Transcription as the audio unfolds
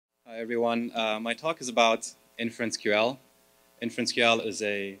everyone. My talk is about InferenceQL. InferenceQL is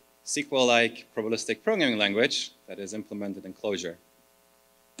a SQL-like probabilistic programming language that is implemented in Clojure.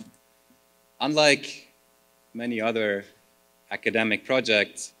 Unlike many other academic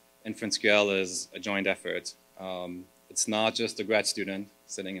projects, InferenceQL is a joint effort. It's not just a grad student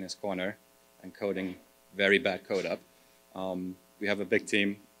sitting in his corner and coding very bad code up. We have a big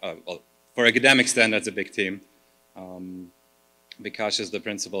team. Well, for academic standards, a big team. Vikash is the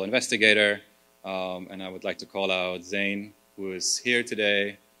principal investigator, and I would like to call out Zain, who is here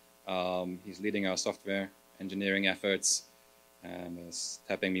today. He's leading our software engineering efforts and is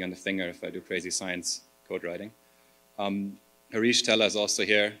tapping me on the finger if I do crazy science code writing. Harish Teller is also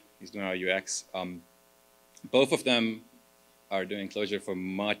here. He's doing our UX. Both of them are doing Clojure for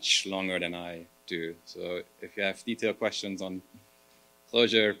much longer than I do. So if you have detailed questions on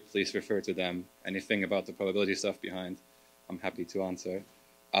Clojure, please refer to them. Anything about the probability stuff behind, I'm happy to answer.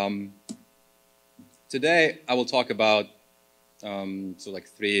 Today, I will talk about like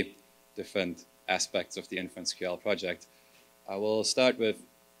 3 different aspects of the InferenceQL project. I will start with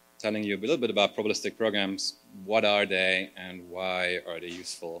telling you a little bit about probabilistic programs. What are they and why are they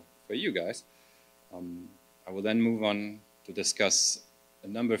useful for you guys? I will then move on to discuss a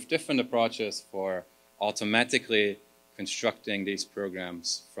number of different approaches for automatically constructing these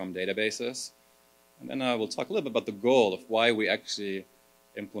programs from databases. And then I will talk a little bit about the goal of why we're actually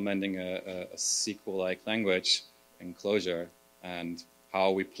implementing a SQL-like language in Clojure and how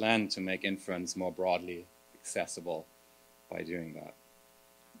we plan to make inference more broadly accessible by doing that.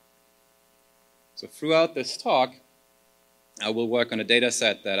 So throughout this talk, I will work on a data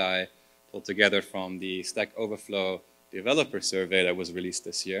set that I pulled together from the Stack Overflow developer survey that was released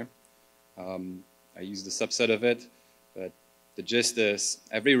this year. I used a subset of it, but the gist is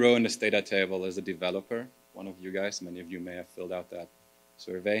every row in this data table is a developer, one of you guys. Many of you may have filled out that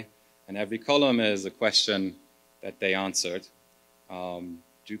survey. And every column is a question that they answered.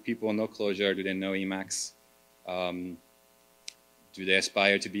 Do people know Clojure? Do they know Emacs? Do they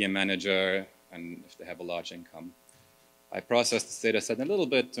aspire to be a manager? And if they have a large income. I processed this data set a little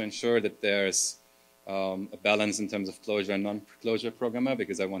bit to ensure that there's a balance in terms of Clojure and non-Clojure programmer,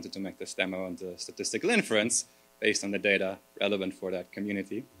 because I wanted to make this demo into statistical inference based on the data relevant for that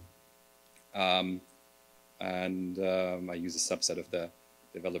community. I use a subset of the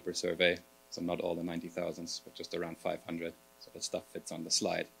developer survey, so not all the 90,000s, but just around 500, so that stuff fits on the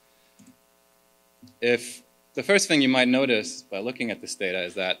slide. If the first thing you might notice by looking at this data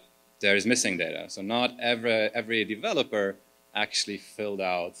is that there is missing data. So not every developer actually filled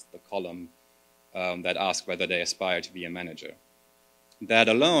out the column that asks whether they aspire to be a manager. That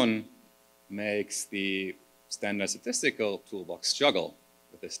alone makes the standard statistical toolbox struggle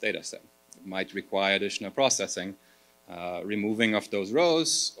with this data set. It might require additional processing, removing of those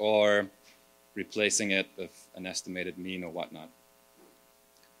rows or replacing it with an estimated mean or whatnot.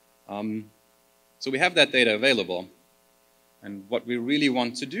 So we have that data available. And what we really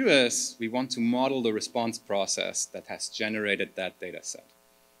want to do is we want to model the response process that has generated that data set.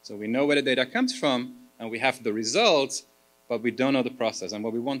 So we know where the data comes from, and we have the results, but we don't know the process. And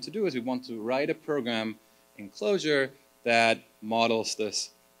what we want to do is we want to write a program in Clojure that models this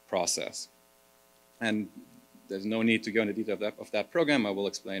process. And there's no need to go into detail of that program. I will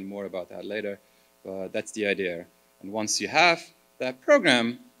explain more about that later, but that's the idea. And once you have that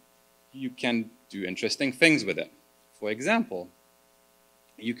program, you can do interesting things with it. For example,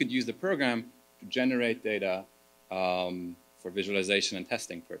 you could use the program to generate data for visualization and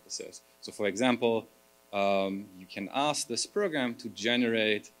testing purposes. So for example, you can ask this program to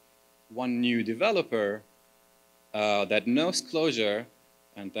generate one new developer that knows Clojure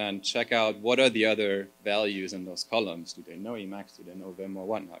and then check out what are the other values in those columns. Do they know Emacs? Do they know Vim or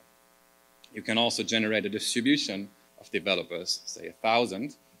whatnot? You can also generate a distribution of developers, say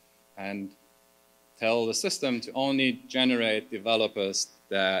 1,000, and tell the system to only generate developers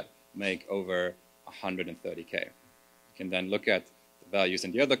that make over 130K. You can then look at the values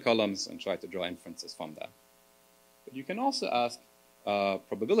in the other columns and try to draw inferences from that. But you can also ask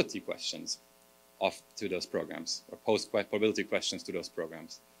probability questions to those programs, or pose probability questions to those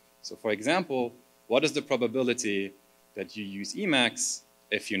programs. So for example, what is the probability that you use Emacs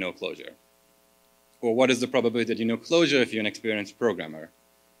if you know Clojure? Or what is the probability that you know Clojure if you're an experienced programmer?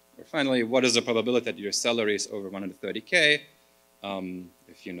 Or finally, what is the probability that your salary is over 130K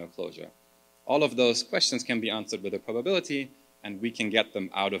if you know Clojure? All of those questions can be answered with a probability, and we can get them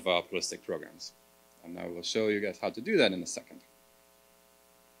out of our probabilistic programs. And I will show you guys how to do that in a second.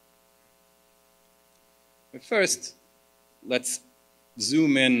 But first, let's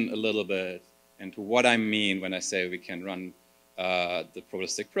zoom in a little bit into what I mean when I say we can run the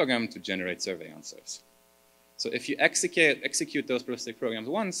probabilistic program to generate survey answers. So if you execute those probabilistic programs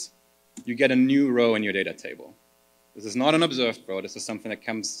once, you get a new row in your data table. This is not an observed row. This is something that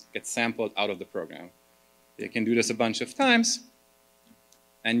gets sampled out of the program. You can do this a bunch of times,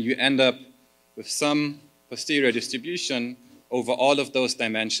 and you end up with some posterior distribution over all of those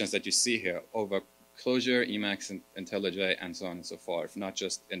dimensions that you see here, over Clojure, Emacs, and IntelliJ, and so on and so forth, not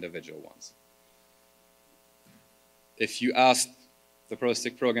just individual ones. If you ask the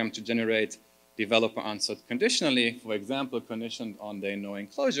probabilistic program to generate developer answered conditionally, for example, conditioned on their knowing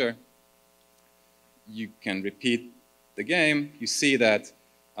Clojure, you can repeat the game. You see that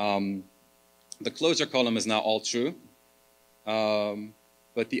the Clojure column is now all true,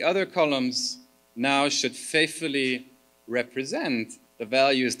 but the other columns now should faithfully represent the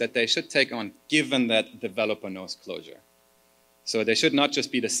values that they should take on given that developer knows Clojure. So they should not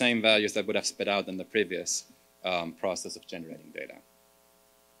just be the same values that would have spit out in the previous process of generating data.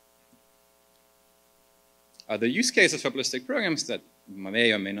 Other use cases for probabilistic programs that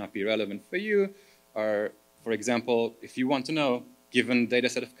may or may not be relevant for you are, for example, if you want to know, given data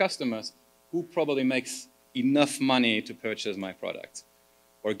set of customers, who probably makes enough money to purchase my product?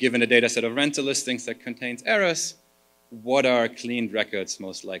 Or given a data set of rental listings that contains errors, what are cleaned records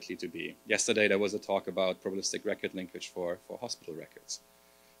most likely to be? Yesterday there was a talk about probabilistic record linkage for hospital records.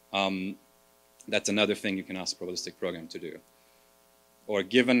 That's another thing you can ask a probabilistic program to do. Or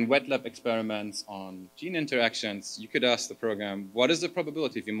given wet lab experiments on gene interactions, you could ask the program, what is the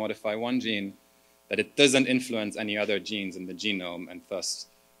probability if you modify one gene that it doesn't influence any other genes in the genome and thus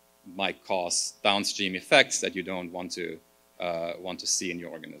might cause downstream effects that you don't want to see in your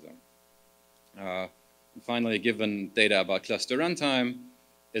organism? And finally, given data about cluster runtime,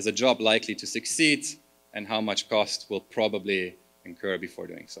 is a job likely to succeed, and how much cost will probably incur before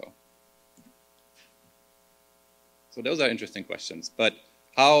doing so? So those are interesting questions, but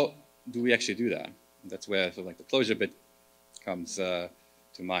how do we actually do that? That's where sort of like the Clojure bit comes to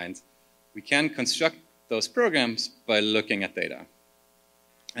mind. We can construct those programs by looking at data.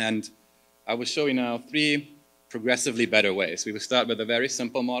 And I will show you now 3 progressively better ways. We will start with a very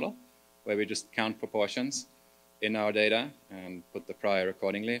simple model where we just count proportions in our data and put the prior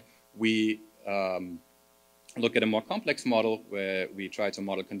accordingly. We look at a more complex model where we try to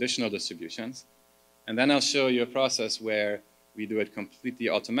model conditional distributions. And then I'll show you a process where we do it completely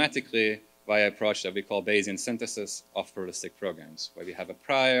automatically via an approach that we call Bayesian synthesis of probabilistic programs, where we have a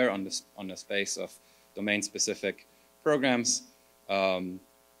prior on the space of domain-specific programs,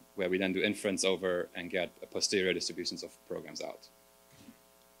 where we then do inference over and get a posterior distributions of programs out.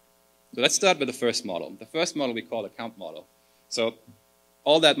 So let's start with the first model. The first model we call a count model. So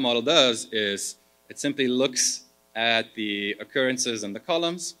all that model does is it simply looks at the occurrences in the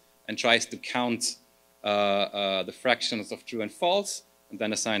columns and tries to count the fractions of true and false, and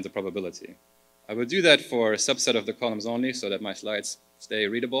then assigns a probability. I will do that for a subset of the columns only so that my slides stay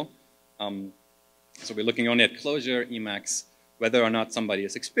readable. So we're looking only at Clojure, Emacs, whether or not somebody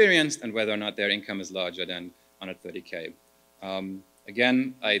is experienced, and whether or not their income is larger than 130K.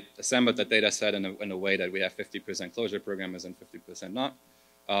 Again, I assembled that data set in a way that we have 50% Clojure programmers and 50% not.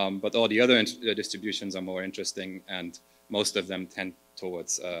 But all the other distributions are more interesting, and most of them tend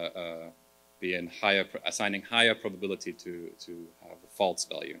towards assigning higher probability to have a false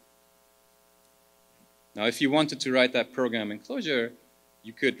value. Now, if you wanted to write that program in Clojure,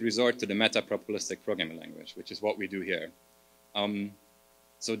 you could resort to the meta-probabilistic programming language, which is what we do here.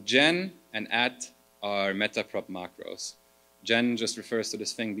 So gen and at are meta-prob macros. Gen just refers to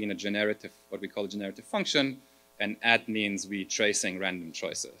this thing being a generative, what we call a generative function, and at means we tracing random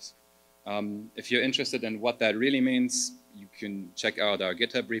choices. If you're interested in what that really means, you can check out our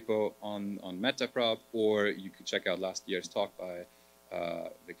GitHub repo on Metaprob, or you could check out last year's talk by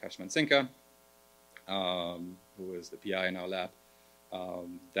Vikash Mansinka, who is the PI in our lab.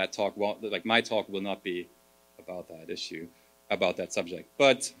 That talk, like my talk, will not be about that issue, about that subject.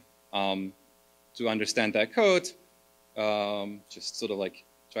 But to understand that code, just sort of like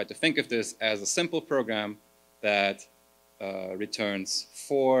try to think of this as a simple program that returns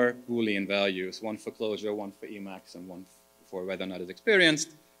 4 Boolean values, one for Clojure, one for Emacs, and one for whether or not it's experienced,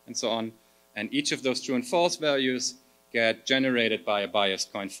 and so on. And each of those true and false values get generated by a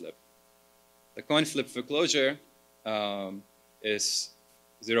biased coin flip. The coin flip for Clojure is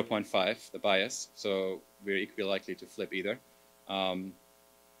 0.5, the bias, so we're equally likely to flip either.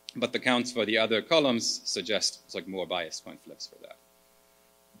 But the counts for the other columns suggest it's like more biased coin flips for that.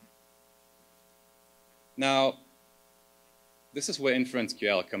 Now, this is where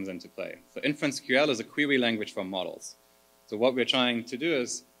InferenceQL comes into play. So InferenceQL is a query language for models. So what we're trying to do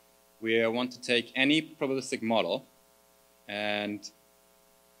is we want to take any probabilistic model and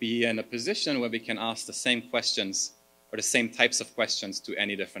be in a position where we can ask the same questions or the same types of questions to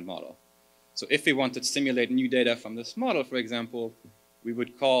any different model. So if we want to simulate new data from this model, for example, we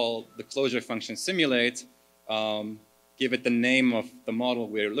would call the Clojure function simulate, give it the name of the model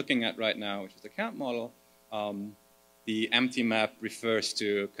we're looking at right now, which is the count model. The empty map refers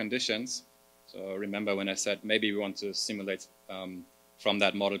to conditions. So remember when I said maybe we want to simulate from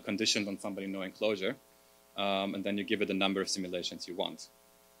that model conditions on somebody knowing Clojure, and then you give it the number of simulations you want.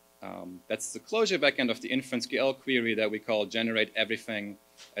 That's the Clojure backend of the InferenceQL query that we call generate everything,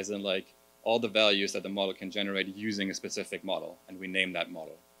 as in like all the values that the model can generate using a specific model, and we name that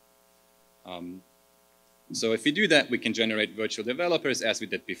model. So if we do that, we can generate virtual developers as we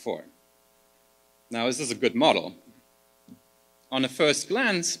did before. Now, is this a good model? On a first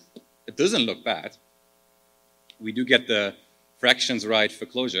glance, it doesn't look bad. We do get the fractions right for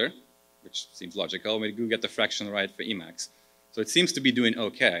Clojure, which seems logical. We do get the fraction right for Emacs. So it seems to be doing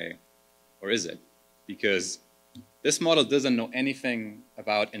okay, or is it? Because this model doesn't know anything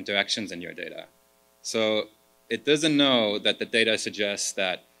about interactions in your data. So it doesn't know that the data suggests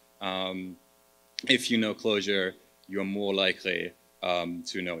that if you know Clojure, you're more likely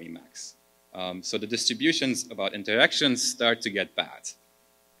to know Emacs. So the distributions about interactions start to get bad.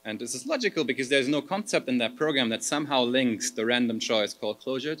 And this is logical because there's no concept in that program that somehow links the random choice called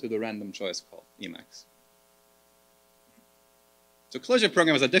Clojure to the random choice called Emacs. So Clojure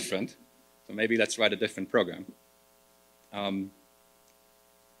programs are different. So maybe let's write a different program. And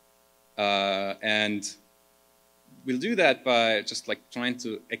we'll do that by just like trying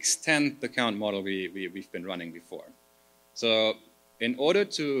to extend the count model we've been running before. So in order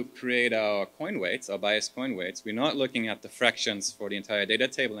to create our coin weights, our biased coin weights, we're not looking at the fractions for the entire data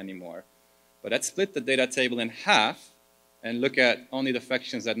table anymore, but let's split the data table in half and look at only the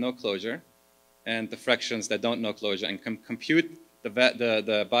fractions that know Clojure and the fractions that don't know Clojure, and compute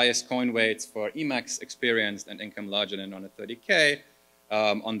the biased coin weights for Emacs experienced and income larger than 130K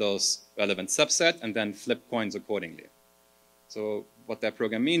on those relevant subset, and then flip coins accordingly. So what that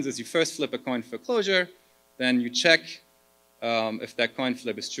program means is you first flip a coin for Clojure, then you check if that coin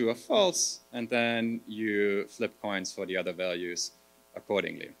flip is true or false, and then you flip coins for the other values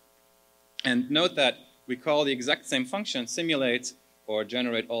accordingly. And note that we call the exact same function simulate or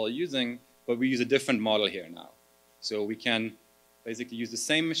generate all using, but we use a different model here now. So we can basically use the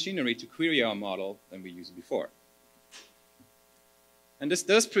same machinery to query our model than we used before. And this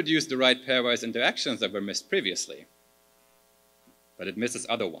does produce the right pairwise interactions that were missed previously, but it misses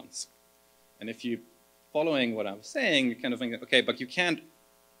other ones. And if you're following what I'm saying, you kind of think, okay, but you can't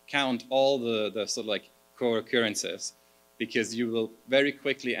count all the sort of like co-occurrences, because you will very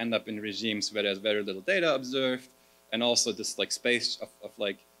quickly end up in regimes where there's very little data observed, and also this like space of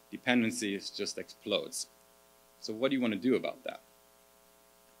like dependencies just explodes. So what do you want to do about that?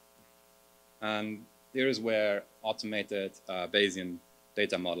 And here is where automated Bayesian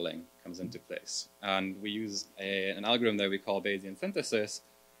data modeling comes into place. And we use an algorithm that we call Bayesian synthesis,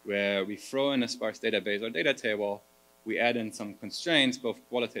 where we throw in a sparse database or data table, we add in some constraints, both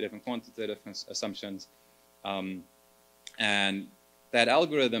qualitative and quantitative assumptions, and that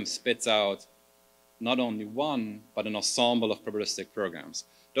algorithm spits out not only one, but an ensemble of probabilistic programs.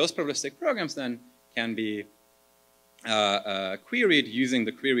 Those probabilistic programs then can be queried using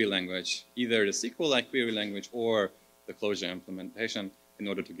the query language, either the SQL-like query language or the Clojure implementation, in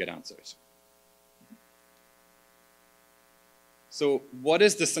order to get answers. So what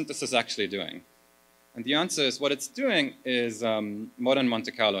is the synthesis actually doing? And the answer is what it's doing is modern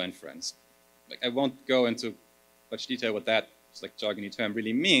Monte Carlo inference. Like, I won't go into much detail what that like jargony term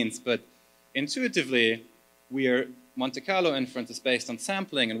really means, but intuitively, Monte Carlo inference is based on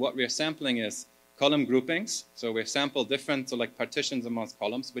sampling, and what we are sampling is column groupings. So we sample different, so like partitions amongst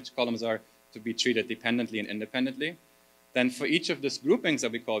columns, which columns are to be treated dependently and independently. Then for each of these groupings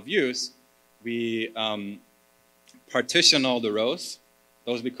that we call views, we partition all the rows.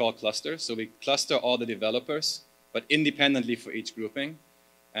 Those we call clusters. So we cluster all the developers, but independently for each grouping.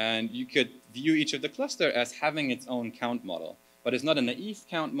 And you could view each of the cluster as having its own count model. But it's not a naive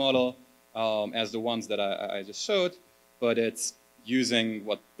count model as the ones that I just showed, but it's using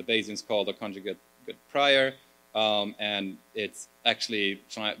what the Bayesians call the conjugate good prior. And it's actually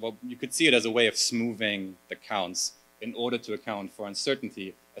well, you could see it as a way of smoothing the counts in order to account for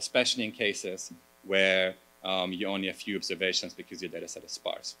uncertainty, especially in cases where you only have few observations because your data set is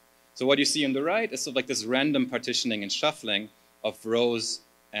sparse. So what you see on the right is sort of like this random partitioning and shuffling of rows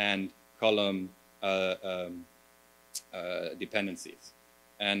and column dependencies.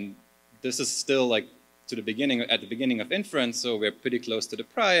 And this is still like at the beginning of inference, so we're pretty close to the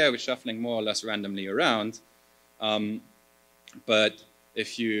prior. We're shuffling more or less randomly around. But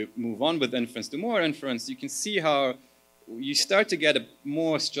if you move on with inference to more inference, you can see how you start to get a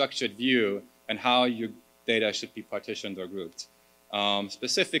more structured view on how your data should be partitioned or grouped.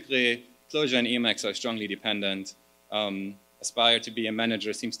 Specifically, Clojure and Emacs are strongly dependent. Aspire to be a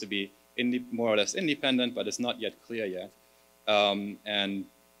manager seems to be more or less independent, but it's not yet clear yet. And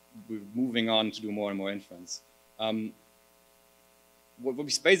we're moving on to do more and more inference. What we're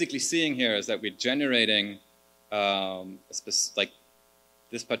basically seeing here is that we're generating like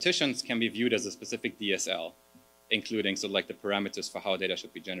these partitions can be viewed as a specific DSL, including sort of like the parameters for how data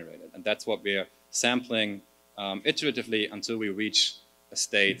should be generated. And that's what we're sampling iteratively until we reach a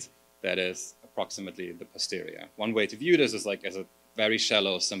state that is approximately the posterior. One way to view this is like as a very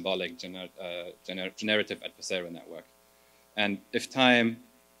shallow symbolic generative adversarial network. And if time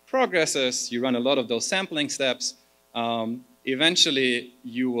progresses, you run a lot of those sampling steps, eventually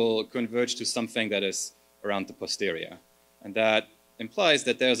you will converge to something that is around the posterior. And that implies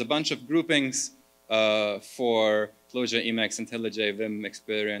that there's a bunch of groupings for Clojure, Emacs, IntelliJ, Vim,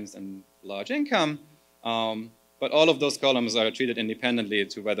 Experience, and Large Income. But all of those columns are treated independently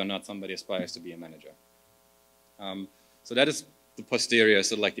to whether or not somebody aspires to be a manager. So that is the posterior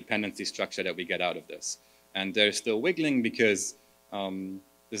sort of like dependency structure that we get out of this. And there's still wiggling because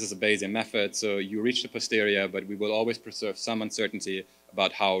this is a Bayesian method, so you reach the posterior, but we will always preserve some uncertainty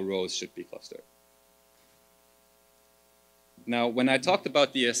about how rows should be clustered. Now, when I talked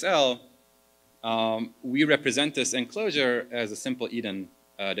about DSL, we represent this in Clojure as a simple Eden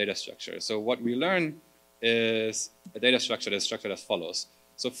data structure. So what we learn is a data structure that is structured as follows.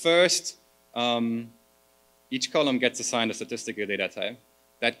 So first, each column gets assigned a statistical data type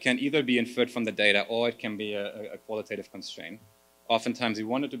that can either be inferred from the data or it can be a qualitative constraint. Oftentimes, you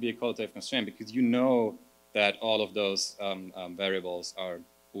want it to be a qualitative constraint because you know that all of those variables are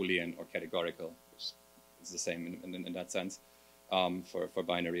Boolean or categorical, which is the same in that sense for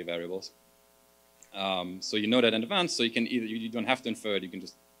binary variables. So you know that in advance, so you can you don't have to infer it, you can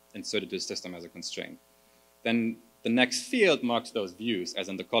just insert it to the system as a constraint. Then the next field marks those views, as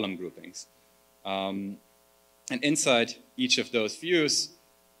in the column groupings. And inside each of those views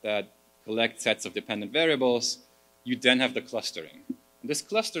that collect sets of dependent variables, you then have the clustering. And this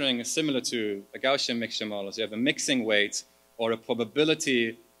clustering is similar to a Gaussian mixture model. So you have a mixing weight or a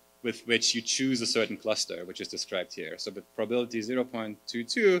probability with which you choose a certain cluster, which is described here. So with probability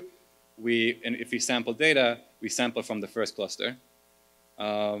 0.22, and if we sample data, we sample from the first cluster.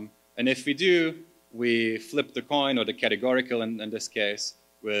 And if we do, we flip the coin, or the categorical in this case,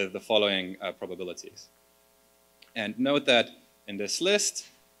 with the following probabilities. And note that in this list,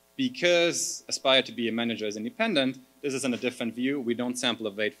 because aspire to be a manager is independent, this is in a different view. We don't sample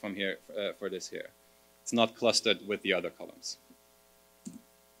a weight from here for this here. It's not clustered with the other columns.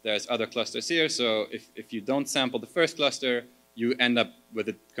 There's other clusters here, so if you don't sample the first cluster, you end up with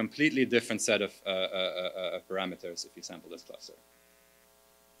a completely different set of parameters if you sample this cluster.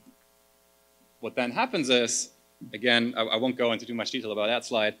 What then happens is, again, I won't go into too much detail about that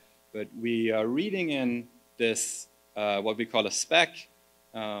slide, but we are reading in this, what we call a spec,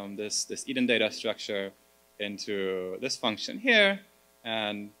 this Eden data structure into this function here,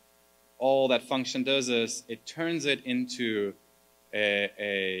 and all that function does is it turns it into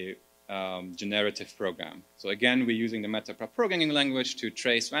a generative program. So again, we're using the metaprop programming language to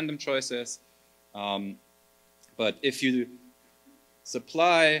trace random choices. But if you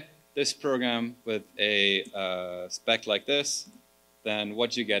supply this program with a spec like this, then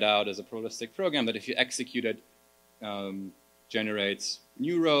what you get out is a probabilistic program that if you execute it, generates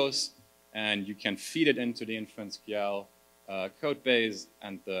new rows, and you can feed it into the InferenceQL code base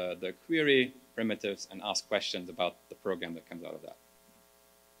and the query primitives and ask questions about the program that comes out of that.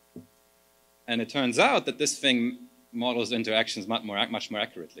 And it turns out that this thing models interactions much more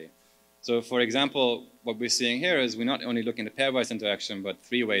accurately. So for example, what we're seeing here is we're not only looking at pairwise interaction, but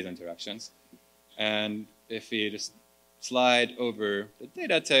three-way interactions. And if we just slide over the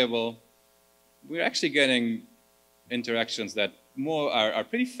data table, we're actually getting interactions that are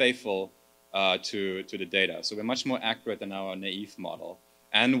pretty faithful to the data. So we're much more accurate than our naive model.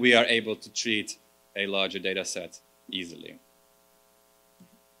 And we are able to treat a larger data set easily.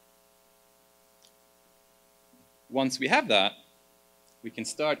 Once we have that, we can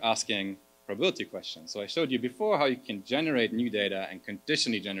start asking probability questions. So I showed you before how you can generate new data and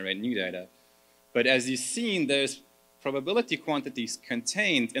conditionally generate new data. But as you've seen, there's probability quantities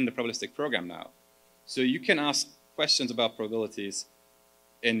contained in the probabilistic program now. So you can ask questions about probabilities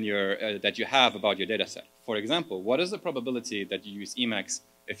in your, that you have about your data set. For example, what is the probability that you use Emacs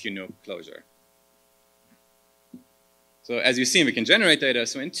if you know Clojure? So as you've seen, we can generate data.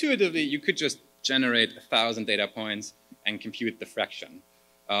 So intuitively, you could just generate 1,000 data points and compute the fraction.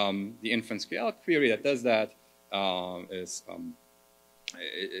 The Inference QL query that does that is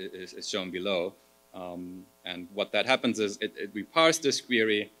shown below. And what that happens is we parse this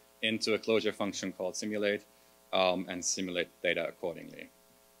query into a Clojure function called simulate and simulate data accordingly.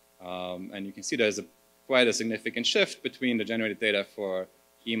 And you can see there's quite a significant shift between the generated data for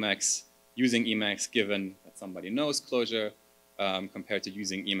Emacs, using Emacs given that somebody knows Clojure, compared to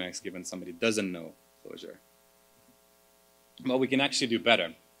using Emacs given somebody doesn't know Clojure. Well, we can actually do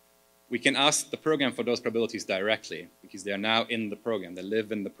better. We can ask the program for those probabilities directly because they're now in the program. They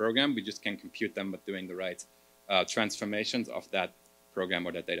live in the program. We just can't compute them with doing the right transformations of that program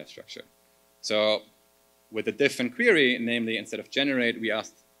or that data structure. So with a different query, namely instead of generate, we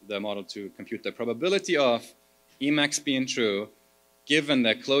asked the model to compute the probability of Emacs being true given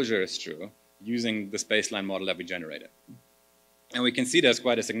that Clojure is true using this baseline model that we generated. And we can see there's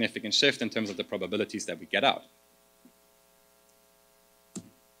quite a significant shift in terms of the probabilities that we get out.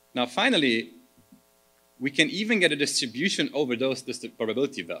 Now, finally, we can even get a distribution over those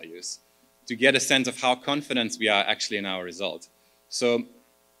probability values to get a sense of how confident we are actually in our result. So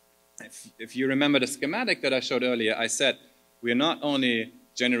if you remember the schematic that I showed earlier, I said we are not only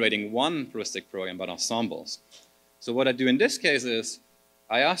generating one probabilistic program, but ensembles. So what I do in this case is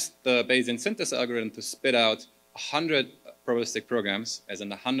I asked the Bayesian synthesis algorithm to spit out 100 probabilistic programs, as in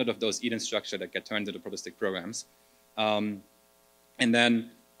 100 of those Eden structure that get turned into probabilistic programs. And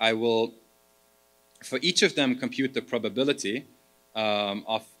then I will, for each of them, compute the probability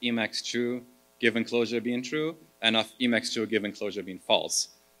of Emacs true given Clojure being true, and of Emacs true given Clojure being false.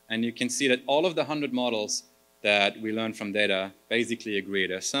 And you can see that all of the 100 models that we learned from data basically agree.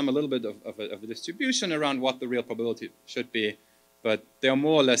 There's some a little bit of a distribution around what the real probability should be, but they're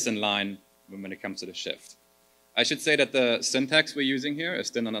more or less in line when it comes to the shift. I should say that the syntax we're using here is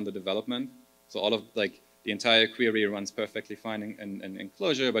still under development. So all of the entire query runs perfectly fine in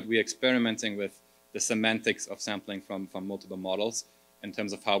Clojure, but we're experimenting with the semantics of sampling from multiple models in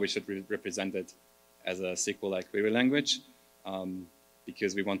terms of how we should represent it as a SQL-like query language,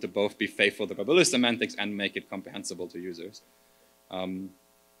 because we want to both be faithful to probabilistic semantics and make it comprehensible to users.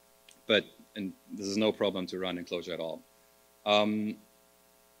 But this is no problem to run in Clojure at all. And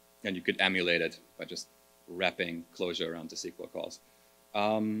you could emulate it by just wrapping Clojure around the SQL calls.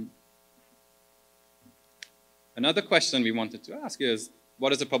 Another question we wanted to ask is,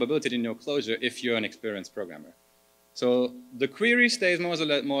 what is the probability in your Clojure if you're an experienced programmer? So the query stays more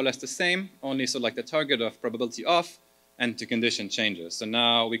or less the same, only so like the target of probability of and the condition changes. So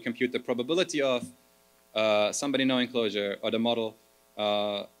now we compute the probability of somebody knowing Clojure or the model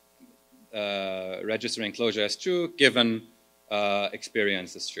registering Clojure as true given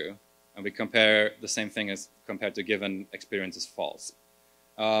experience is true. And we compare the same thing as compared to given experience is false.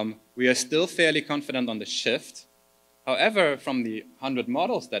 We are still fairly confident on the shift. However, from the 100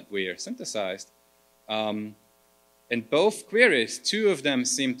 models that we are synthesized, in both queries, 2 of them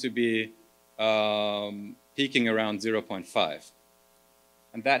seem to be peaking around 0.5.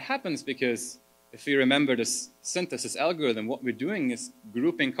 And that happens because if you remember this synthesis algorithm, what we're doing is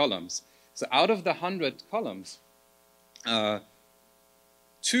grouping columns. So out of the 100 columns,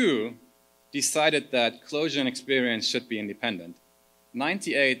 2 decided that Clojure and experience should be independent.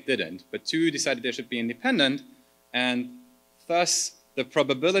 98 didn't, but 2 decided they should be independent, and thus the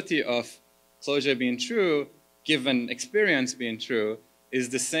probability of Clojure being true given experience being true is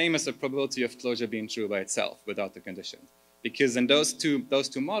the same as the probability of Clojure being true by itself without the conditions. Because in those two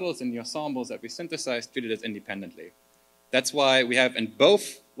models in the ensembles that we synthesized treated as independently. That's why we have in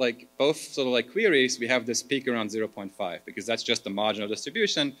both sort of like queries, we have this peak around 0.5 because that's just the marginal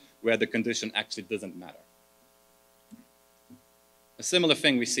distribution where the condition actually doesn't matter. A similar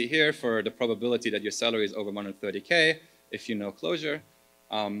thing we see here for the probability that your salary is over 130K if you know Clojure.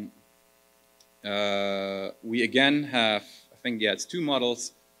 We again have, I think, yeah, it's 2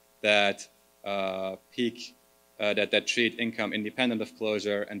 models that peak, that treat income independent of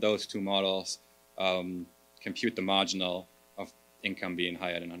Clojure, and those 2 models compute the marginal of income being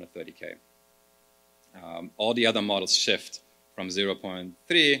higher than 130K. All the other models shift from 0.3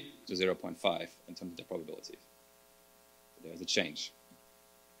 to 0.5 in terms of the probability. There's a change.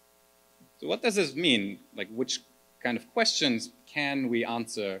 So what does this mean? Like, which kind of questions can we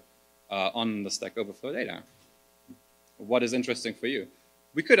answer on the Stack Overflow data? What is interesting for you?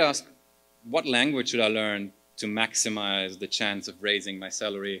 We could ask, what language should I learn to maximize the chance of raising my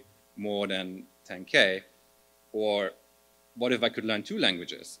salary more than 10K? Or what if I could learn 2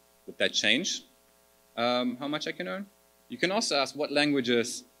 languages? Would that change how much I can earn? You can also ask, what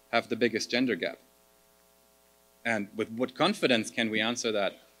languages have the biggest gender gap? And with what confidence can we answer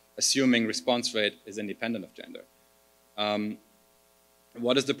that, assuming response rate is independent of gender?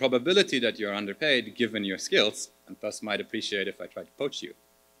 What is the probability that you're underpaid given your skills, and thus might appreciate if I try to poach you?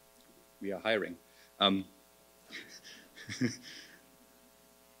 We are hiring.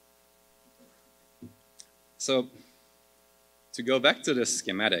 So to go back to this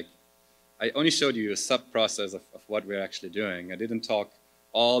schematic, I only showed you a sub-process of what we're actually doing. I didn't talk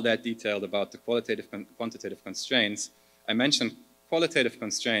all that detailed about the qualitative and quantitative constraints. I mentioned qualitative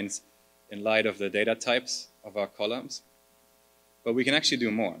constraints in light of the data types of our columns, but we can actually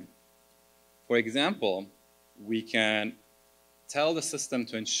do more. For example, we can tell the system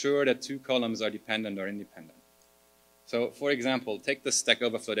to ensure that two columns are dependent or independent. So for example, take the Stack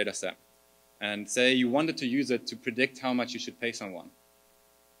Overflow data set and say you wanted to use it to predict how much you should pay someone.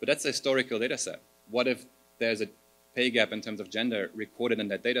 But that's a historical data set. What if there's a pay gap in terms of gender recorded in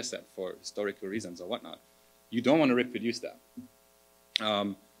that data set for historical reasons or whatnot? You don't want to reproduce that.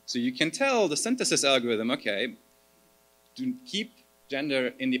 So you can tell the synthesis algorithm, okay, to keep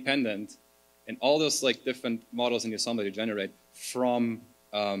gender independent in all those like different models in the ensemble you generate from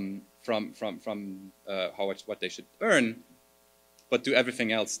what they should earn, but do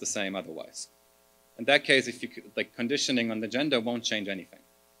everything else the same otherwise. In that case, if you like conditioning on the gender won't change anything.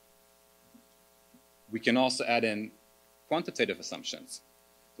 We can also add in quantitative assumptions.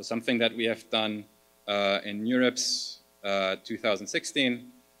 So something that we have done in Europe's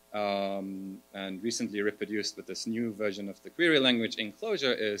 2016 and recently reproduced with this new version of the query language in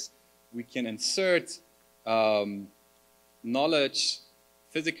Clojure is we can insert knowledge,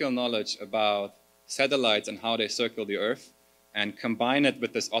 physical knowledge about satellites and how they circle the Earth and combine it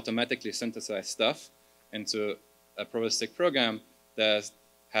with this automatically synthesized stuff into a probabilistic program that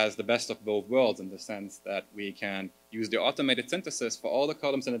has the best of both worlds in the sense that we can use the automated synthesis for all the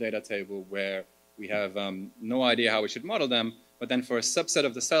columns in the data table where we have no idea how we should model them, but then for a subset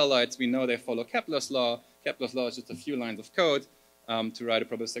of the satellites, we know they follow Kepler's law. Kepler's law is just a few lines of code to write a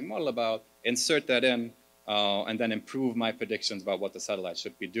probabilistic model about, insert that in, and then improve my predictions about what the satellite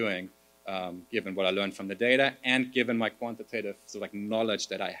should be doing, given what I learned from the data and given my quantitative sort of like knowledge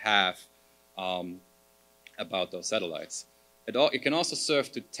that I have about those satellites. It can also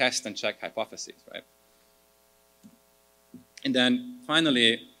serve to test and check hypotheses, right? And then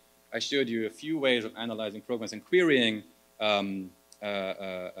finally, I showed you a few ways of analyzing programs and querying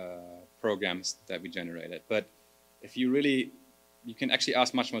programs that we generated. But if you really, you can actually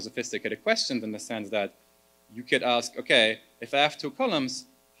ask much more sophisticated questions in the sense that you could ask, okay, if I have two columns,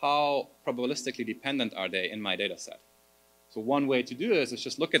 how probabilistically dependent are they in my data set? So one way to do this is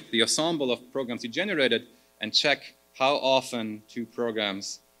just look at the ensemble of programs you generated and check how often two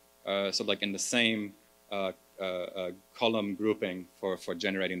programs are sort of like in the same column grouping for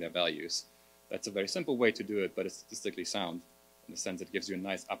generating their values. That's a very simple way to do it, but it's statistically sound in the sense it gives you a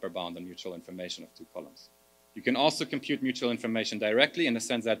nice upper bound on mutual information of two columns. You can also compute mutual information directly in the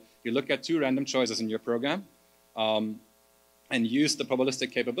sense that you look at two random choices in your program and use the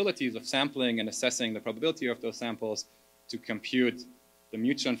probabilistic capabilities of sampling and assessing the probability of those samples to compute the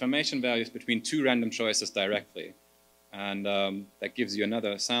mutual information values between two random choices directly. And that gives you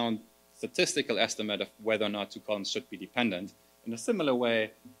another sound statistical estimate of whether or not two columns should be dependent in a similar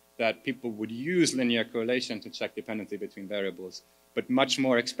way that people would use linear correlation to check dependency between variables, but much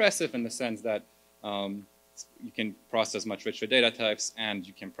more expressive in the sense that you can process much richer data types and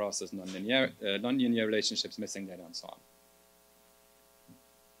you can process nonlinear relationships, missing data, and so on.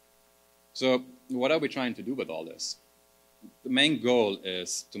 So what are we trying to do with all this? The main goal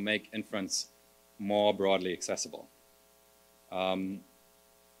is to make inference more broadly accessible.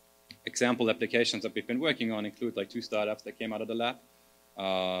 Example applications that we've been working on include like two startups that came out of the lab.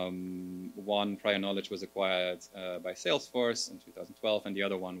 One, prior knowledge, was acquired by Salesforce in 2012, and the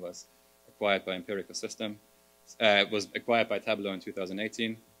other one was acquired by Empirical System. It was acquired by Tableau in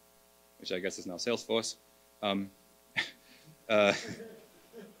 2018, which I guess is now Salesforce.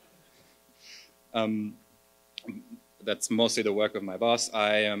 That's mostly the work of my boss.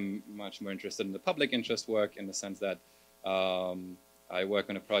 I am much more interested in the public interest work in the sense that I work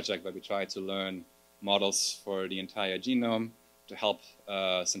on a project where we try to learn models for the entire genome to help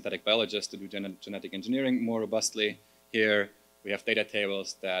synthetic biologists to do genetic engineering more robustly. Here we have data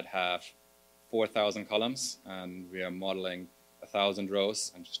tables that have 4,000 columns, and we are modeling 1,000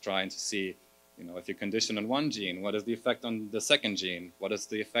 rows and just trying to see, you know, if you condition on one gene, what is the effect on the second gene? What is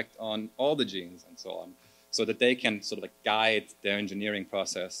the effect on all the genes, and so on, so that they can sort of like guide their engineering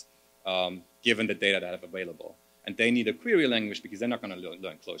process given the data that they have available. And they need a query language because they're not going to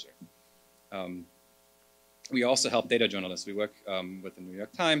learn Clojure. We also help data journalists. We work with the New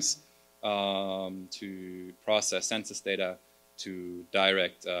York Times to process census data to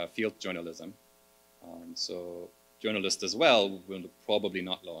direct field journalism. So journalists as well will probably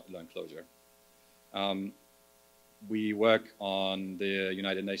not learn Clojure. We work on the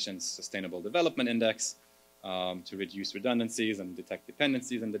United Nations Sustainable Development Index to reduce redundancies and detect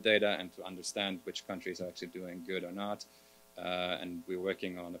dependencies in the data and to understand which countries are actually doing good or not. And we're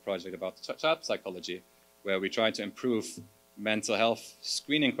working on a project about child psychology, where we try to improve mental health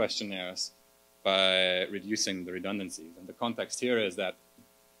screening questionnaires by reducing the redundancies. And the context here is that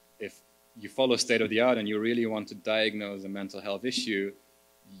if you follow state of the art and you really want to diagnose a mental health issue,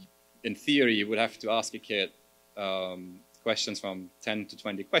 in theory, you would have to ask a kid questions from 10 to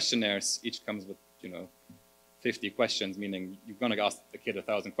 20 questionnaires. Each comes with, 50 questions, meaning you're going to ask the kid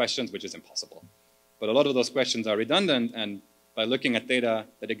 1,000 questions, which is impossible. But a lot of those questions are redundant, and by looking at data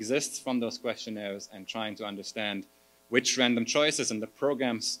that exists from those questionnaires and trying to understand which random choices in the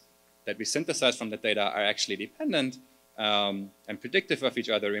programs that we synthesize from the data are actually dependent and predictive of each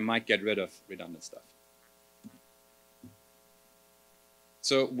other, we might get rid of redundant stuff.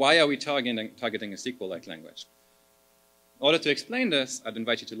 So why are we targeting a SQL-like language? In order to explain this, I'd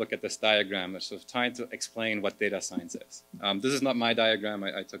invite you to look at this diagram, which is trying to explain what data science is. This is not my diagram.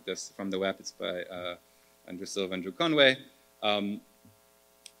 I took this from the web. It's by Andrew Silva and Drew Conway. The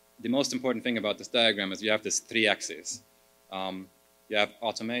most important thing about this diagram is you have these three axes. You have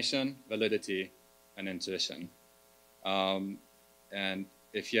automation, validity, and intuition. And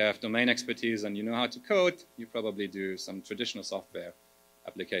if you have domain expertise and you know how to code, you probably do some traditional software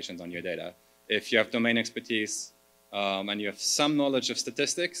applications on your data. If you have domain expertise and you have some knowledge of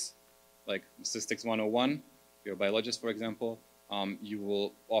statistics, like Statistics 101, if you're a biologist, for example, you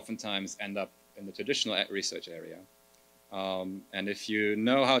will oftentimes end up in the traditional research area. And if you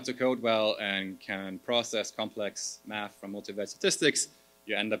know how to code well and can process complex math from multivariate statistics,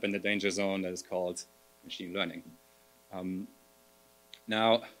 you end up in the danger zone that is called machine learning.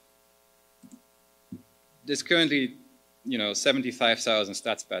 Now, there's currently 75,000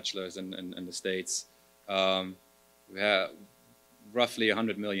 stats bachelors in the States. We have roughly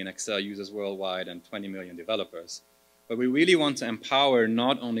 100 million Excel users worldwide and 20 million developers. But we really want to empower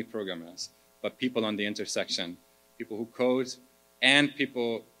not only programmers, but people on the intersection, people who code and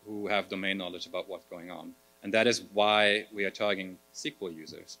people who have domain knowledge about what's going on. And that is why we are targeting SQL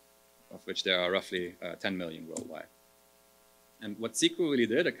users, of which there are roughly 10 million worldwide. And what SQL really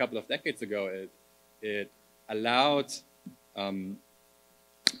did a couple of decades ago, it allowed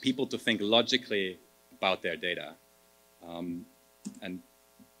people to think logically about their data. And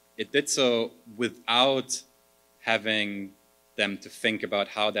it did so without having them to think about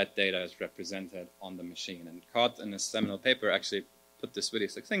how that data is represented on the machine. And Cott, in his seminal paper, actually put this really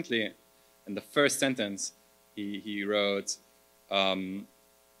succinctly. In the first sentence, he wrote,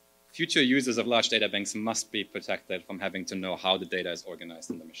 future users of large data banks must be protected from having to know how the data is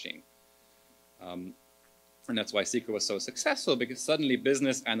organized in the machine. And that's why SQL was so successful, because suddenly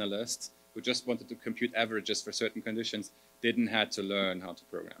business analysts who just wanted to compute averages for certain conditions didn't have to learn how to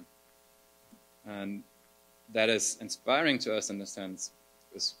program. And that is inspiring to us in the sense,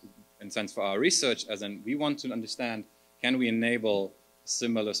 for our research, as in we want to understand, can we enable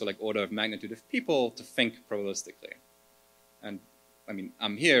similar, so like order of magnitude of people to think probabilistically? And I mean,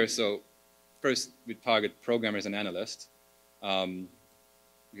 I'm here, so first we target programmers and analysts,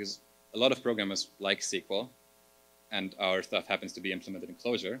 because a lot of programmers like SQL, and our stuff happens to be implemented in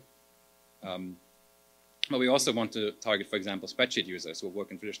Clojure. But we also want to target, for example, spreadsheet users who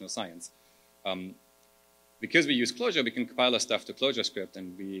work in traditional science. Because we use Clojure, we can compile our stuff to ClojureScript,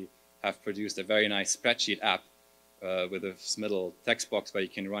 and we have produced a very nice spreadsheet app with a middle text box where you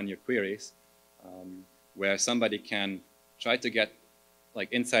can run your queries, where somebody can try to get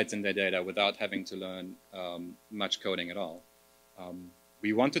insights in their data without having to learn much coding at all.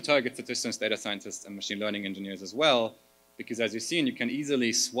 We want to target statisticians, data scientists, and machine learning engineers as well, because as you've seen, you can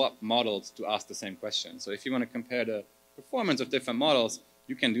easily swap models to ask the same question. So if you want to compare the performance of different models,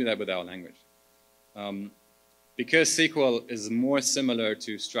 you can do that with our language. Because SQL is more similar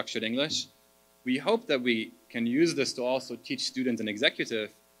to structured English, we hope that we can use this to also teach students and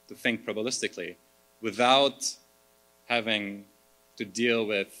executives to think probabilistically without having to deal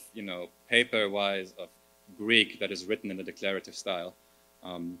with, paper-wise of Greek that is written in a declarative style,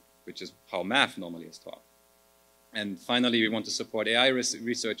 which is how math normally is taught. And finally, we want to support AI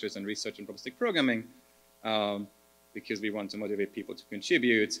researchers and research in probabilistic programming because we want to motivate people to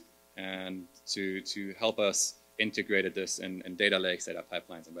contribute and to help us integrate this in data lakes, data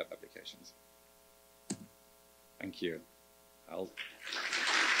pipelines, and web applications. Thank you.